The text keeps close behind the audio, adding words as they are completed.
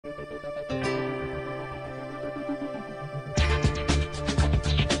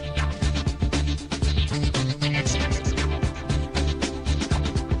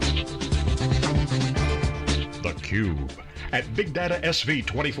theCUBE at BigDataSV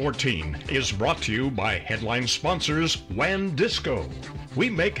 2014 is brought to you by headline sponsors WANdisco. We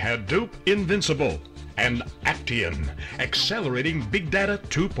make Hadoop invincible. And Actian, accelerating Big Data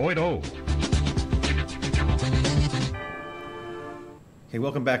 2.0. Hey,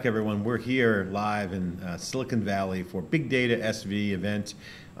 welcome back everyone. We're here live in Silicon Valley for BigDataSV event.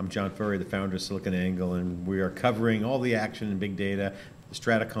 I'm John Furrier, the founder of SiliconANGLE, and we are covering all the action in big data, the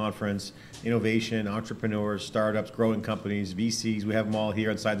Strata Conference, innovation, entrepreneurs, startups, growing companies, VCs. We have them all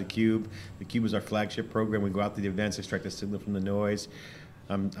here inside theCUBE. theCUBE is our flagship program. We go out to the events, extract the signal from the noise.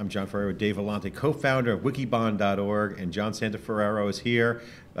 I'm John Furrier with Dave Vellante, co-founder of wikibon.org, and John Santaferraro is here,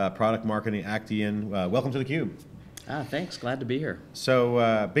 product marketing, Actian. Welcome to theCUBE. Thanks, glad to be here.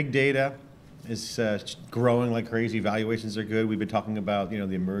 So big data is growing like crazy. Valuations are good. We've been talking about the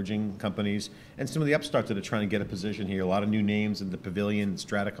emerging companies and some of the upstarts that are trying to get a position here. A lot of new names in the Pavilion,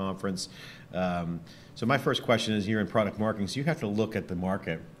 Strata Conference. So my first question is, you're in product marketing, so you have to look at the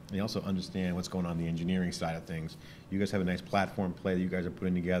market and you also understand what's going on the engineering side of things. You guys have a nice platform play that you guys are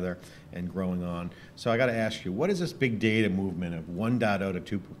putting together and growing on. So I got to ask you, what is this big data movement of 1.0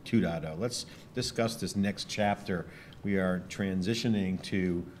 to 2.0? Let's discuss this next chapter. We are transitioning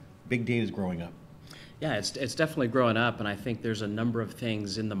to big data is growing up. Yeah, it's definitely growing up, and I think there's a number of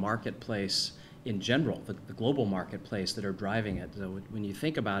things in the marketplace in general, the global marketplace, that are driving it. So when you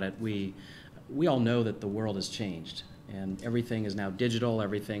think about it, we all know that the world has changed, and everything is now digital.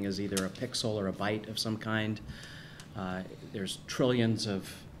 Everything is either a pixel or a byte of some kind. There's trillions of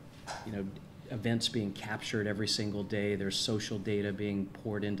events being captured every single day. There's social data being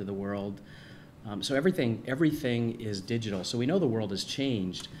poured into the world. So everything is digital. So we know the world has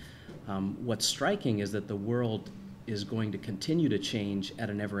changed. What's striking is that the world is going to continue to change at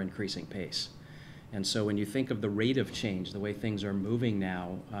an ever-increasing pace. And so when you think of the rate of change, the way things are moving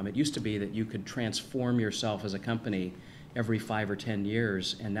now, it used to be that you could transform yourself as a company every 5 or 10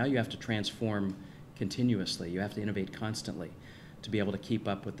 years, and now you have to transform continuously. You have to innovate constantly to be able to keep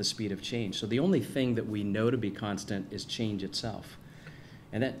up with the speed of change. So the only thing that we know to be constant is change itself.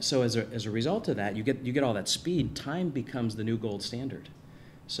 And so as a result of that, you get all that speed. Time becomes the new gold standard.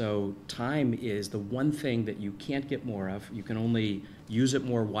 So time is the one thing that you can't get more of. You can only use it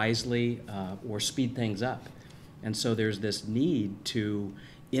more wisely or speed things up. And so there's this need to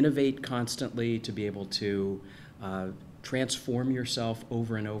innovate constantly, to be able to transform yourself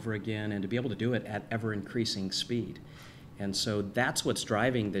over and over again, and to be able to do it at ever-increasing speed. And so that's what's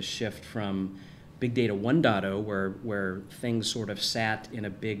driving this shift from Big Data 1.0, where things sort of sat in a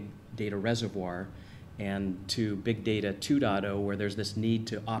big data reservoir, and to Big Data 2.0, where there's this need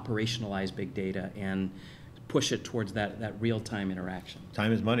to operationalize big data and push it towards that real-time interaction.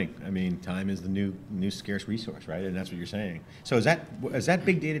 Time is money. I mean, time is the new scarce resource, right? And that's what you're saying. So is that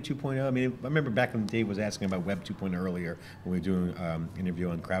Big Data 2.0? I mean, I remember back when Dave was asking about Web 2.0 earlier, when we were doing an interview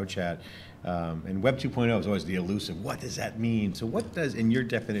on CrowdChat, and Web 2.0 is always the elusive. What does that mean? So what does, in your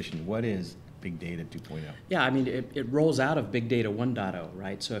definition, what is Big Data 2.0? Yeah, I mean, it rolls out of Big Data 1.0,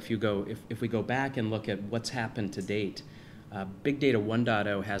 right? So if we go back and look at what's happened to date, Big Data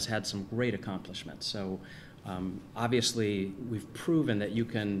 1.0 has had some great accomplishments. So obviously, we've proven that you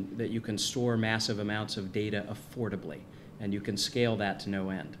can store massive amounts of data affordably, and you can scale that to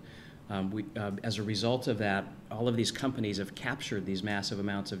no end. As a result of that, all of these companies have captured these massive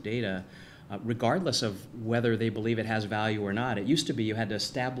amounts of data, regardless of whether they believe it has value or not. It used to be you had to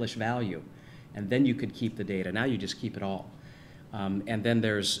establish value, and then you could keep the data. Now you just keep it all. And then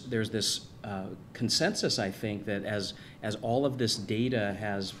there's this consensus, I think, that as all of this data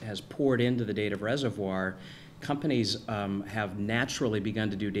has poured into the data reservoir, companies have naturally begun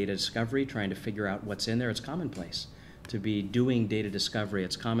to do data discovery, trying to figure out what's in there. It's commonplace to be doing data discovery.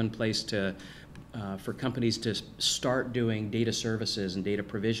 It's commonplace for companies to start doing data services and data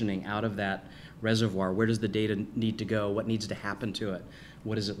provisioning out of that reservoir. Where does the data need to go? What needs to happen to it?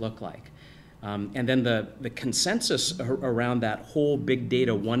 What does it look like? And then the consensus around that whole Big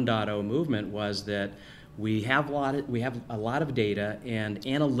Data 1.0 movement was that we have a lot of data, and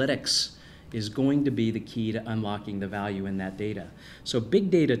analytics is going to be the key to unlocking the value in that data. So Big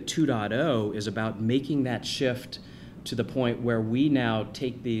Data 2.0 is about making that shift to the point where we now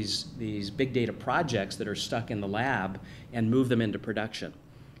take these big data projects that are stuck in the lab and move them into production.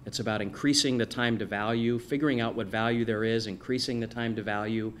 It's about increasing the time to value, figuring out what value there is, increasing the time to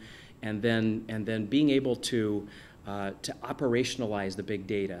value, and then being able to operationalize the big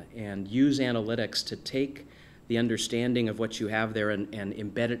data and use analytics to take the understanding of what you have there and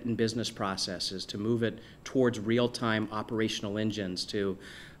embed it in business processes, to move it towards real-time operational engines, to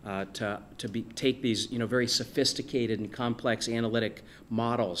take these very sophisticated and complex analytic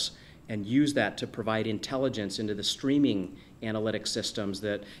models and use that to provide intelligence into the streaming analytic systems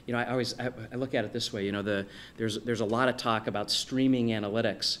that, I look at it this way, there's a lot of talk about streaming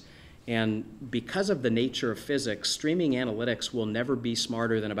analytics. And because of the nature of physics, streaming analytics will never be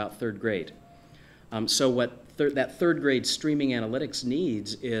smarter than about third grade. So what that third grade streaming analytics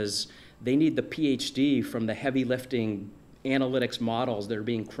needs is they need the PhD from the heavy lifting analytics models that are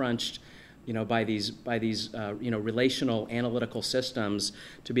being crunched by these relational analytical systems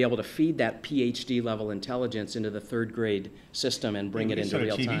to be able to feed that PhD level intelligence into the third grade system and bring it into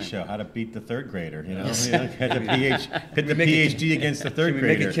real time. TV show, How to Beat the Third Grader, Pit the PhD against the third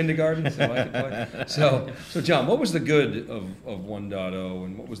grader. Make it kindergarten so I can play? So John, what was the good of 1.0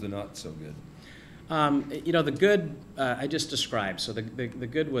 and what was the not so good? The good I just described. So the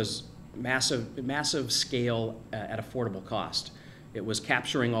good was massive scale at affordable cost. It was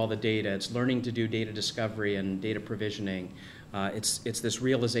capturing all the data. It's learning to do data discovery and data provisioning. It's this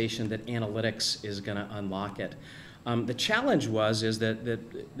realization that analytics is going to unlock it. The challenge is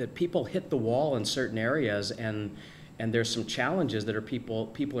that people hit the wall in certain areas, and there's some challenges that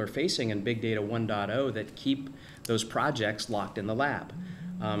people are facing in Big Data 1.0 that keep those projects locked in the lab.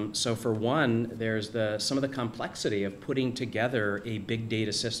 So for one, there's some of the complexity of putting together a big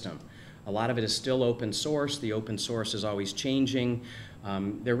data system. A lot of it is still open source. The open source is always changing.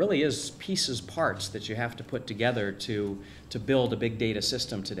 There really is parts that you have to put together to build a big data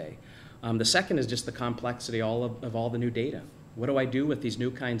system today. The second is just the complexity of all the new data. What do I do with these new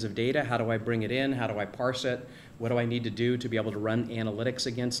kinds of data? How do I bring it in? How do I parse it? What do I need to do to be able to run analytics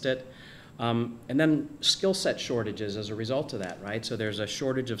against it? And then skill set shortages as a result of that, right? So there's a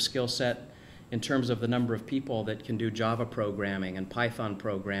shortage of skill set in terms of the number of people that can do Java programming and Python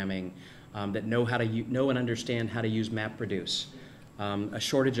programming, that know and understand how to use MapReduce. A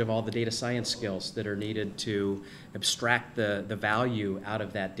shortage of all the data science skills that are needed to abstract the value out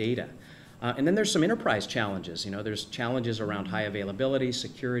of that data. And then there's some enterprise challenges. There's challenges around high availability,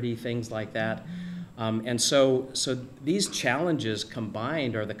 security, things like that. And so these challenges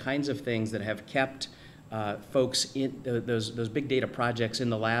combined are the kinds of things that have kept folks in those big data projects in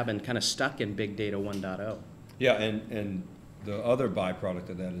the lab and kind of stuck in Big Data 1.0. Yeah, and the other byproduct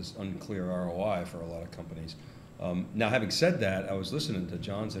of that is unclear ROI for a lot of companies. Now, having said that, I was listening to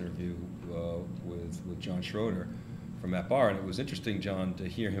John's interview with John Schroeder from AppR, and it was interesting, John, to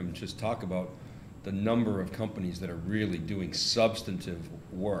hear him just talk about the number of companies that are really doing substantive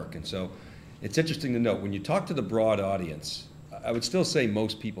work. And so it's interesting to note, when you talk to the broad audience, I would still say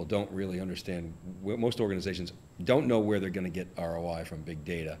most people don't really understand, most organizations don't know where they're going to get ROI from big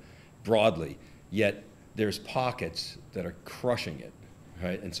data broadly, yet there's pockets that are crushing it,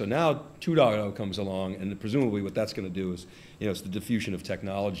 right? And so now 2.0 comes along, and presumably what that's going to do is, it's the diffusion of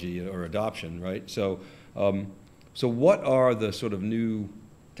technology or adoption, right? So, so what are the sort of new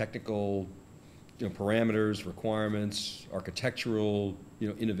technical parameters, requirements, architectural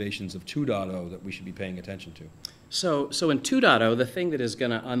innovations of 2.0 that we should be paying attention to? So in 2.0, the thing that is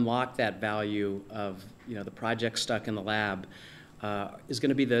going to unlock that value of the project stuck in the lab is going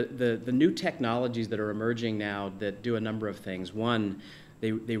to be the new technologies that are emerging now that do a number of things. One,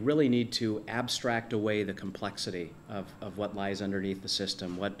 they really need to abstract away the complexity of what lies underneath the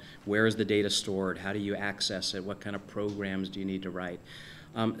system. Where is the data stored? How do you access it? What kind of programs do you need to write?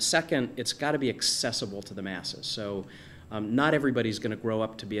 Second, it's got to be accessible to the masses. So not everybody's going to grow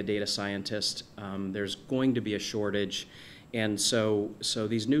up to be a data scientist. There's going to be a shortage. And so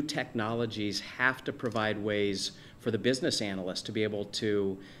these new technologies have to provide ways for the business analyst to be able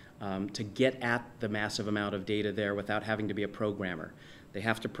to get at the massive amount of data there without having to be a programmer. They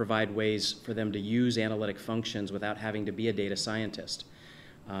have to provide ways for them to use analytic functions without having to be a data scientist.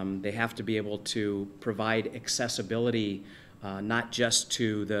 They have to be able to provide accessibility not just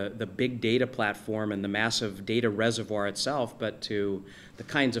to the big data platform and the massive data reservoir itself, but to the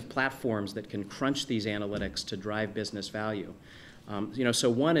kinds of platforms that can crunch these analytics to drive business value. So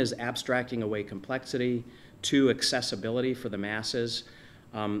one is abstracting away complexity. Two, accessibility for the masses.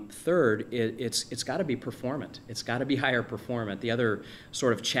 Third, it's got to be performant. It's got to be higher performant. The other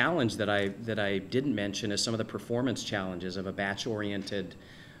sort of challenge that I didn't mention is some of the performance challenges of a batch-oriented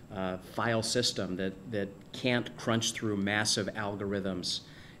file system that can't crunch through massive algorithms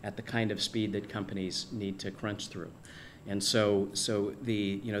at the kind of speed that companies need to crunch through. And so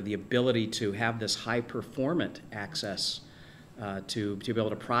the ability to have this high performant access to be able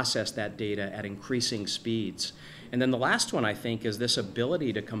to process that data at increasing speeds. And then the last one, I think, is this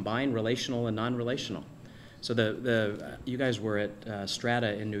ability to combine relational and non-relational. So you guys were at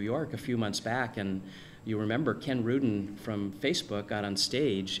Strata in New York a few months back, and you remember Ken Rudin from Facebook got on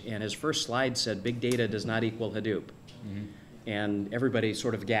stage, and his first slide said, "Big data does not equal Hadoop." Mm-hmm. And everybody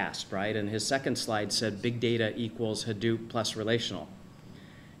sort of gasped, right? And his second slide said big data equals Hadoop plus relational.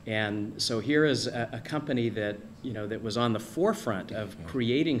 And so here is a company that, that was on the forefront of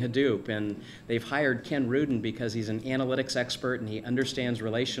creating Hadoop, and they've hired Ken Rudin because he's an analytics expert and he understands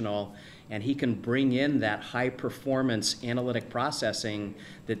relational, and he can bring in that high performance analytic processing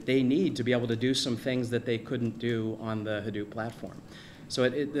that they need to be able to do some things that they couldn't do on the Hadoop platform. So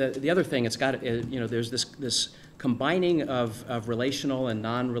the other thing, it's got, there's this combining of relational and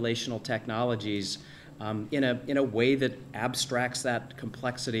non-relational technologies in a way that abstracts that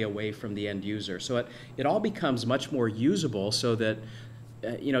complexity away from the end user. So it all becomes much more usable, so that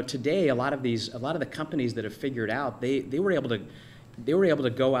today a lot of the companies that have figured out, they were able to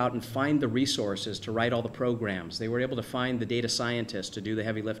go out and find the resources to write all the programs. They were able to find the data scientists to do the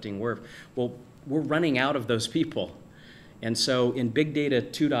heavy lifting work. Well, we're running out of those people. And so in Big Data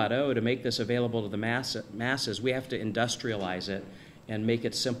 2.0, to make this available to the masses, we have to industrialize it and make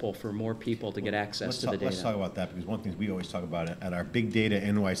it simple for more people to get access to the data. Let's talk about that, because one of the things we always talk about at our Big Data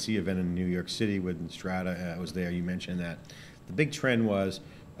NYC event in New York City with Strata, was there, you mentioned that. The big trend was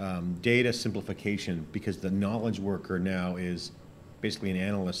data simplification, because the knowledge worker now is basically an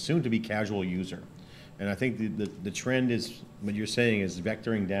analyst, soon to be casual user. And I think the trend is, what you're saying is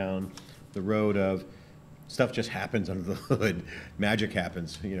vectoring down the road of stuff just happens under the hood. Magic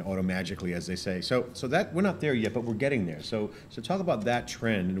happens, auto-magically, as they say. So that, we're not there yet, but we're getting there. So talk about that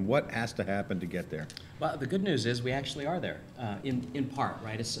trend and what has to happen to get there. Well, the good news is we actually are there, in part,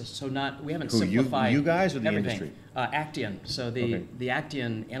 right? We haven't Who, simplified you guys or the everything. industry? Actian. So the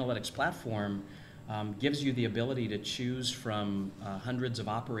Actian analytics platform gives you the ability to choose from hundreds of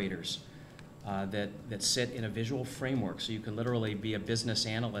operators that sit in a visual framework. So you can literally be a business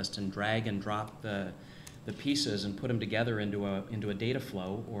analyst and drag and drop the pieces and put them together into a data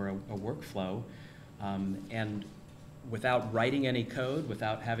flow or a workflow, and without writing any code,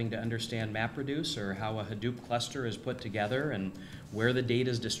 without having to understand MapReduce or how a Hadoop cluster is put together and where the data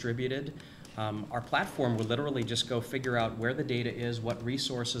is distributed. Our platform will literally just go figure out where the data is, what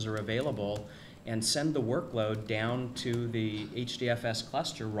resources are available, and send the workload down to the HDFS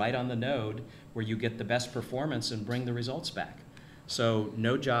cluster right on the node where you get the best performance and bring the results back. So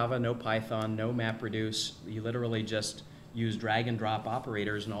no Java, no Python, no MapReduce. You literally just use drag and drop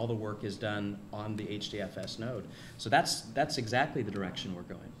operators, and all the work is done on the HDFS node. So that's exactly the direction we're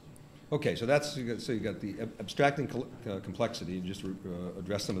going. Okay, so you got the abstracting complexity, and just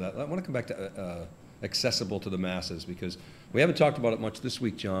address some of that. I want to come back to accessible to the masses, because we haven't talked about it much this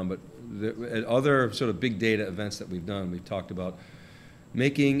week, John, but at other sort of big data events that we've done, we've talked about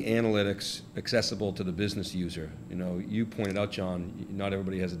making analytics accessible to the business user. You pointed out, John, not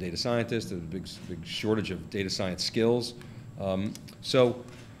everybody has a data scientist. There's a big shortage of data science skills. So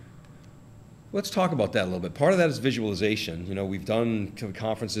let's talk about that a little bit. Part of that is visualization. We've done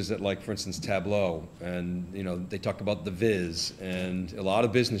conferences at, like, for instance, Tableau, and they talked about the Viz, and a lot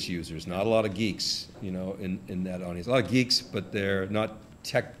of business users, not a lot of geeks, in that audience. A lot of geeks, but they're not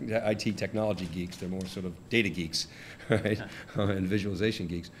IT technology geeks. They're more sort of data geeks, right? And visualization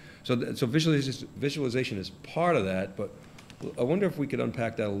geeks. So visualization is part of that, but I wonder if we could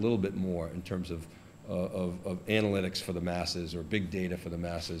unpack that a little bit more in terms of analytics for the masses, or big data for the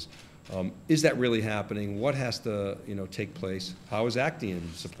masses. Is that really happening? What has to take place? How is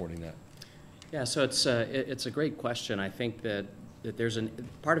Actian supporting that? Yeah, so it's a great question. I think that there's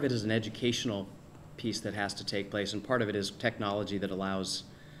part of it is an educational piece that has to take place, and part of it is technology that allows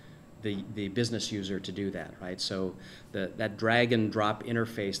the business user to do that, right? So that drag and drop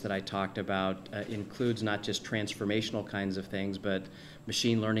interface that I talked about includes not just transformational kinds of things, but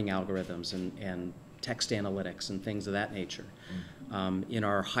machine learning algorithms and text analytics and things of that nature. In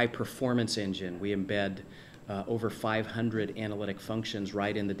our high performance engine, we embed over 500 analytic functions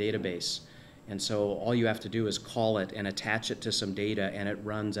right in the database. And so all you have to do is call it and attach it to some data, and it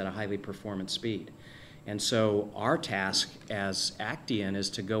runs at a highly performant speed. And so our task as Actian is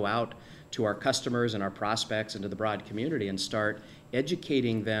to go out to our customers and our prospects and to the broad community and start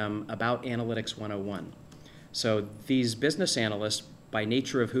educating them about Analytics 101. So these business analysts, by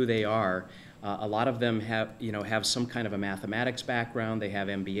nature of who they are, a lot of them have some kind of a mathematics background. They have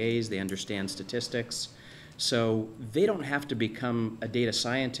MBAs. They understand statistics. So they don't have to become a data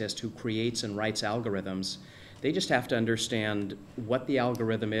scientist who creates and writes algorithms. They just have to understand what the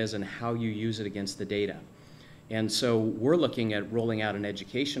algorithm is and how you use it against the data. And so we're looking at rolling out an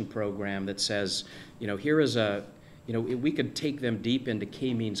education program that says, here is we could take them deep into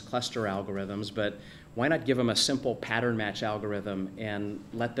k-means cluster algorithms, but why not give them a simple pattern match algorithm and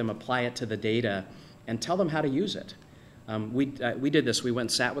let them apply it to the data and tell them how to use it? We did this. We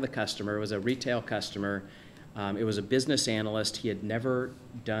went and sat with a customer. It was a retail customer. It was a business analyst. He had never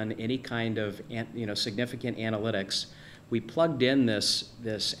done any kind of significant analytics. We plugged in this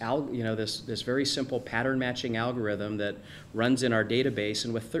very simple pattern matching algorithm that runs in our database,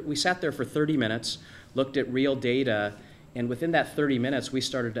 and we sat there for 30 minutes, looked at real data, and within that 30 minutes, we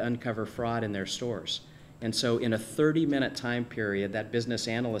started to uncover fraud in their stores. And so in a 30-minute time period, that business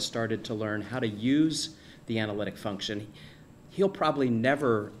analyst started to learn how to use the analytic function. He'll probably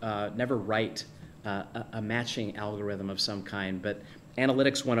never write a matching algorithm of some kind, but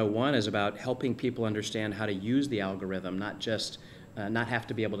Analytics 101 is about helping people understand how to use the algorithm, not just not have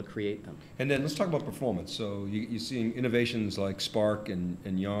to be able to create them. And then let's talk about performance. So you're seeing innovations like Spark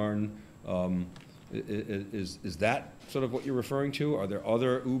and Yarn. Is that sort of what you're referring to? Are there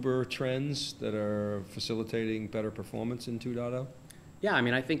other Uber trends that are facilitating better performance in 2.0? Yeah, I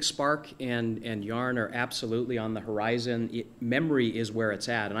mean, I think Spark and Yarn are absolutely on the horizon. Memory is where it's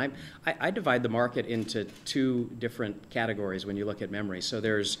at. And I divide the market into two different categories when you look at memory. So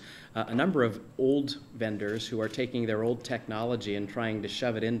there's a number of old vendors who are taking their old technology and trying to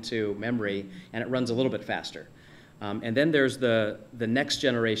shove it into memory, and it runs a little bit faster. And then there's the next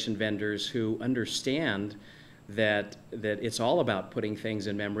generation vendors who understand that it's all about putting things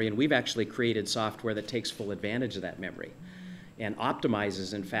in memory, and we've actually created software that takes full advantage of that memory and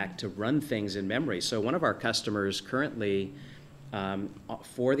optimizes, in fact, to run things in memory. So one of our customers currently,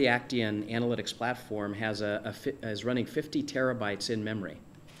 for the Actian analytics platform, is running 50 terabytes in memory.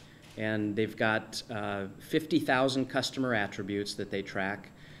 And they've got 50,000 customer attributes that they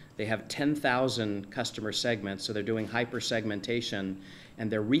track. They have 10,000 customer segments, so they're doing hyper-segmentation, and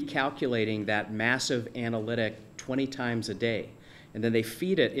they're recalculating that massive analytic 20 times a day. And then they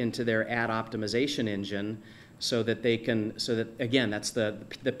feed it into their ad optimization engine, so that again, that's the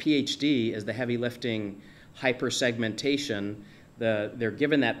PhD is the heavy lifting hyper-segmentation. They're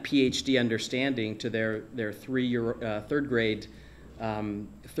given that PhD understanding to their third grade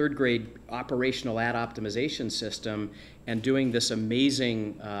operational ad optimization system, and doing this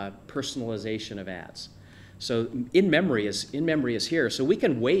amazing personalization of ads. So in-memory is here. So we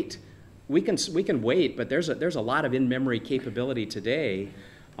can wait, but there's a lot of in-memory capability today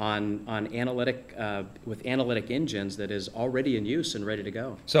on with analytic engines that is already in use and ready to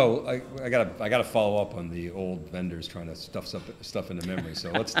go. So I gotta follow up on the old vendors trying to stuff into memory. So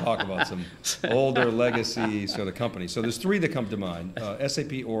let's talk about some older legacy sort of companies. So there's three that come to mind: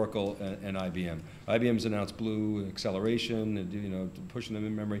 SAP, Oracle, and IBM. IBM's announced Blue acceleration, and pushing them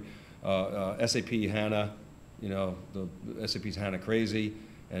in memory. SAP HANA, the SAP's HANA crazy,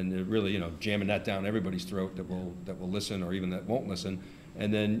 and they're really jamming that down everybody's throat that will listen or even that won't listen.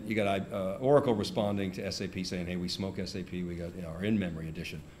 And then you got Oracle responding to SAP saying, "Hey, we smoke SAP. We got our in-memory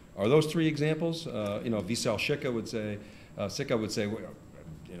edition." Are those three examples? Vishal Sikka would say, a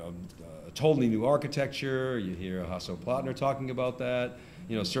totally new architecture. You hear Hasso Plattner talking about that.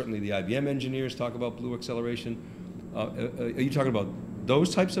 Certainly the IBM engineers talk about Blue acceleration. Are you talking about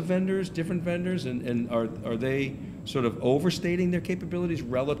those types of vendors, different vendors, and are they sort of overstating their capabilities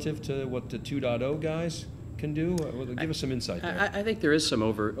relative to what the 2.0 guys can do? Give us some insight there. I think there is some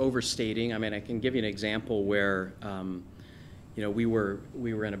overstating. I mean, I can give you an example where we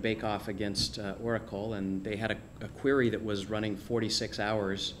were in a bake-off against Oracle, and they had a query that was running 46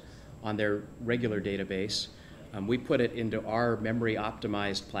 hours on their regular database. We put it into our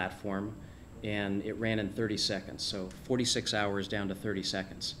memory-optimized platform, and it ran in 30 seconds. So 46 hours down to 30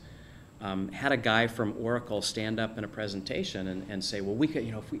 seconds. Had a guy from Oracle stand up in a presentation and say, well, we could,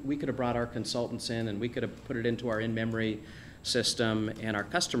 if we could have brought our consultants in and we could have put it into our in-memory system, and our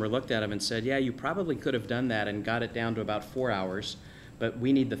customer looked at him and said, yeah, you probably could have done that and got it down to about 4 hours, but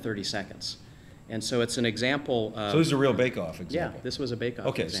we need the 30 seconds. And so it's an example of... So this is a real bake-off example. Yeah, this was a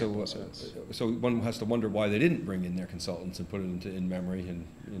bake-off example. Okay, so one has to wonder why they didn't bring in their consultants and put it into in-memory, and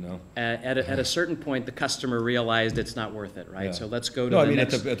At a certain point, the customer realized it's not worth it, right? Yeah. So let's go to the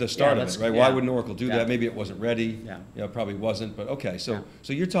next... at the start of it, right? Why wouldn't Oracle do that? Maybe it wasn't ready. Yeah. Probably wasn't, but okay. So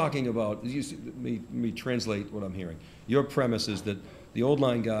you're talking about, let me translate what I'm hearing. Your premise is that the old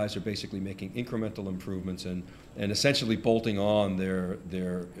line guys are basically making incremental improvements and essentially bolting on their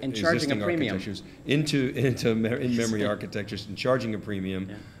and charging existing a premium architectures into in-memory architectures and charging a premium.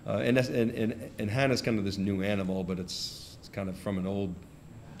 Yeah. And HANA's kind of this new animal, but it's kind of from an old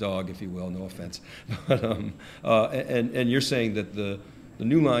dog, if you will. No offense, but and you're saying that the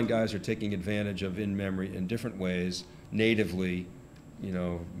new line guys are taking advantage of in-memory in different ways, natively,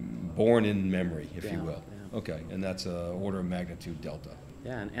 born in memory, if you will. Yeah. Okay, and that's an order of magnitude delta.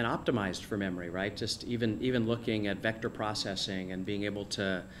 Yeah, and optimized for memory, right? Just even looking at vector processing and being able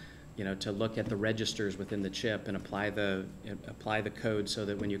to, to look at the registers within the chip and apply the code so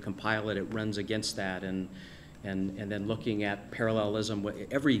that when you compile it, it runs against that. And and then looking at parallelism,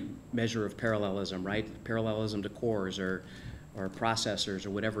 every measure of parallelism, right? Parallelism to cores or processors or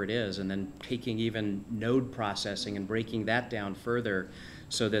whatever it is, and then taking even node processing and breaking that down further,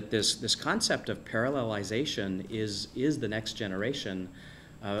 so that this concept of parallelization is the next generation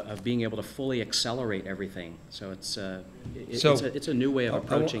of being able to fully accelerate everything. So it's a new way of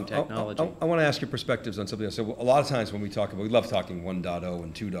approaching technology. I want to ask your perspectives on something else. So a lot of times when we talk about, we love talking 1.0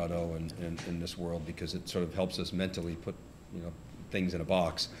 and 2.0 in this world, because it sort of helps us mentally put things in a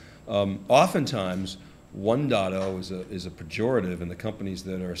box. Oftentimes 1.0 is a pejorative, and the companies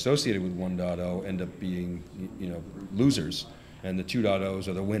that are associated with 1.0 end up being losers, and the 2.0s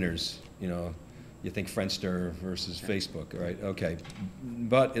are the winners. You think Friendster versus Facebook, right? Okay,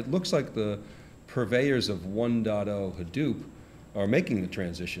 but it looks like the purveyors of 1.0 Hadoop are making the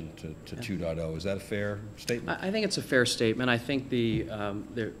transition to 2.0. Is that a fair statement? I think it's a fair statement. I think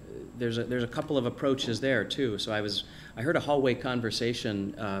there's a couple of approaches there too. So I heard a hallway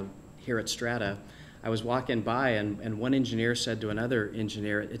conversation here at Strata. I was walking by, and one engineer said to another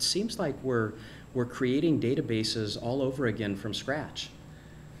engineer, "It seems like we're creating databases all over again from scratch."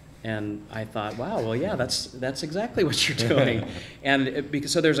 And I thought, wow, well, yeah, that's exactly what you're doing.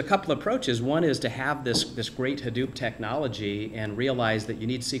 So there's a couple approaches. One is to have this great Hadoop technology and realize that you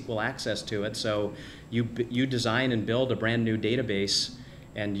need SQL access to it. So you design and build a brand new database,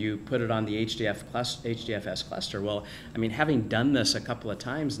 and you put it on the HDFS cluster. Well, I mean, having done this a couple of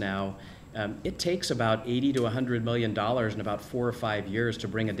times now, it takes about $80 to $100 million in about 4 or 5 years to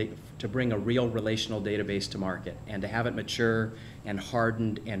bring a real relational database to market, and to have it mature and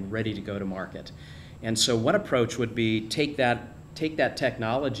hardened and ready to go to market. And so one approach would be take that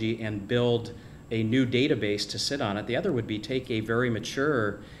technology and build a new database to sit on it. The other would be take a very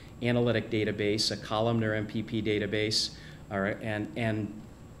mature analytic database, a columnar MPP database, and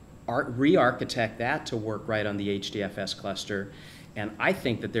re-architect that to work right on the HDFS cluster. And I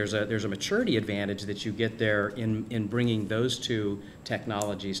think that there's a maturity advantage that you get there in bringing those two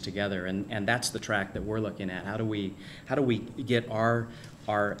technologies together, and that's the track that we're looking at. How do we get our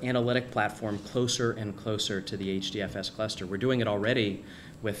analytic platform closer and closer to the HDFS cluster? We're doing it already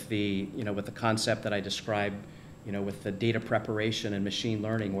with the concept that I described, with the data preparation and machine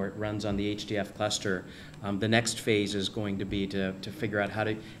learning, where it runs on the HDF cluster. The next phase is going to be to figure out how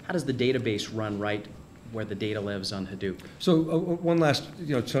does the database run right where the data lives on Hadoop. So one last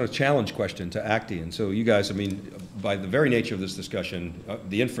sort of challenge question to Actian. So you guys, I mean, by the very nature of this discussion,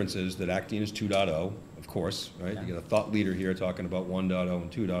 the inference is that Actian is 2.0, of course, right? Yeah. You got a thought leader here talking about 1.0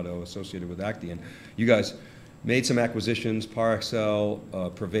 and 2.0 associated with Actian. You guys made some acquisitions,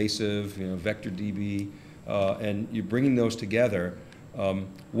 ParAccel, Pervasive, VectorDB, and you're bringing those together.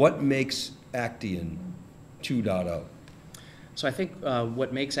 What makes Actian 2.0? So I think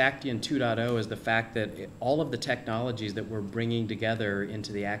what makes Actian 2.0 is the fact that all of the technologies that we're bringing together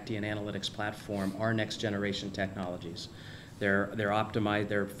into the Actian Analytics platform are next generation technologies. They're optimized,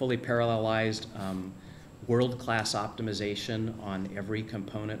 they're fully parallelized, world-class optimization on every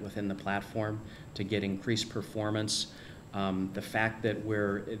component within the platform to get increased performance. The fact that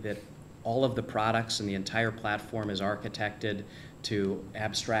all of the products and the entire platform is architected to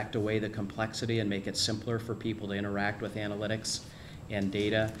abstract away the complexity and make it simpler for people to interact with analytics and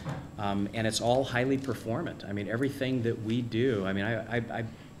data. And it's all highly performant. I mean, everything that we do, I mean, I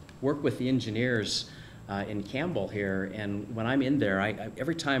work with the engineers in Campbell here, and when I'm in there,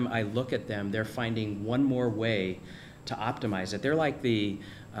 every time I look at them, they're finding one more way to optimize it. They're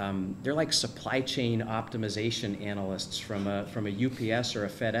like supply chain optimization analysts from a UPS or a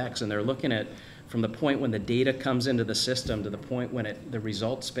FedEx, and they're looking at from the point when the data comes into the system to the point when the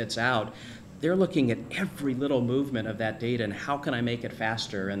result spits out. They're looking at every little movement of that data and how can I make it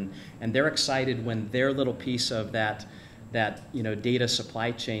faster, and they're excited when their little piece of that data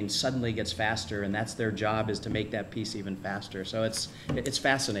supply chain suddenly gets faster, and that's their job, is to make that piece even faster. So it's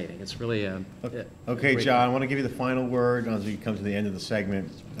fascinating. It's really okay, John. I want to give you the final word as we come to the end of the segment.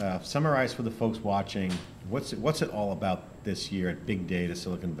 Summarize for the folks watching. What's it all about this year at Big Data,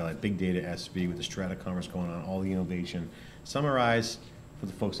 Silicon Valley, BigDataSV, with the Strata Commerce going on, all the innovation? Summarize for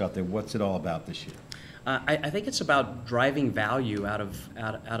the folks out there. What's it all about this year? I think it's about driving value out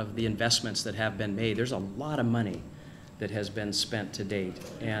of the investments that have been made. There's a lot of money that has been spent to date,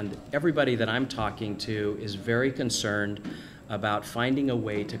 and everybody that I'm talking to is very concerned about finding a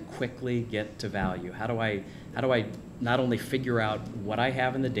way to quickly get to value. How do I not only figure out what I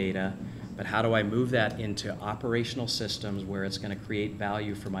have in the data, but how do I move that into operational systems where it's going to create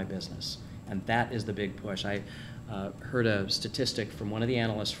value for my business? And that is the big push. I heard a statistic from one of the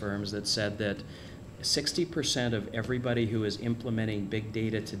analyst firms that said that 60% of everybody who is implementing big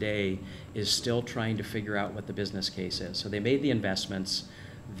data today is still trying to figure out what the business case is. So they made the investments,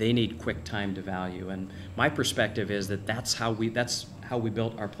 they need quick time to value. And my perspective is that that's how we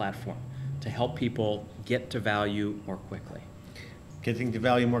built our platform, to help people get to value more quickly. Getting to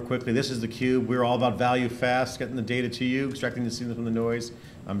value more quickly. This is theCUBE. We're all about value fast, getting the data to you, extracting the signal from the noise.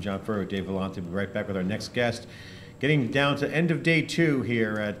 I'm John Furrier, Dave Vellante. We'll be right back with our next guest. Getting down to end of day 2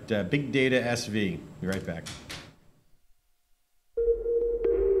 here at BigDataSV. Be right back.